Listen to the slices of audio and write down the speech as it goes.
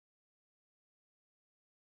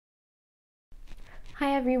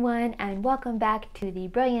Hi everyone, and welcome back to the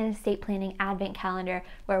Brilliant Estate Planning Advent Calendar,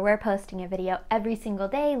 where we're posting a video every single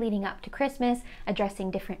day leading up to Christmas, addressing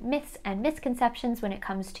different myths and misconceptions when it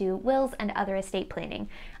comes to wills and other estate planning.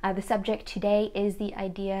 The subject today is the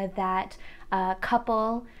idea that a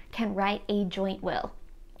couple can write a joint will.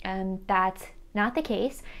 That's not the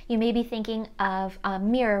case. You may be thinking of a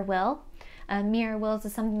mirror will. Mirror wills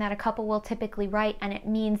is something that a couple will typically write, and it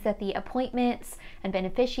means that the appointments and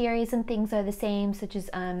beneficiaries and things are the same, such as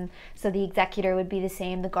so the executor would be the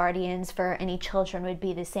same, the guardians for any children would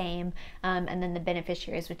be the same, and then the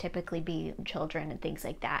beneficiaries would typically be children and things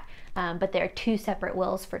like that. But there are two separate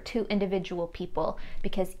wills for two individual people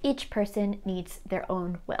because each person needs their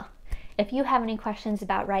own will. If you have any questions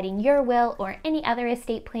about writing your will or any other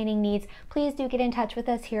estate planning needs, please do get in touch with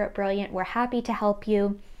us here at Brilliant. We're happy to help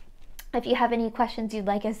you. If you have any questions you'd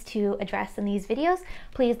like us to address in these videos,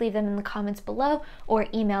 please leave them in the comments below or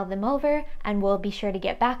email them over and we'll be sure to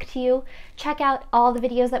get back to you. Check out all the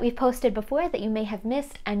videos that we've posted before that you may have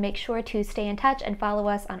missed, and make sure to stay in touch and follow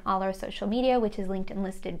us on all our social media, which is linked and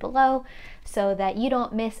listed below, so that you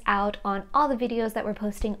don't miss out on all the videos that we're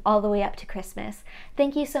posting all the way up to Christmas.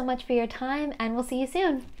 Thank you so much for your time, and we'll see you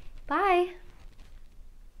soon. Bye!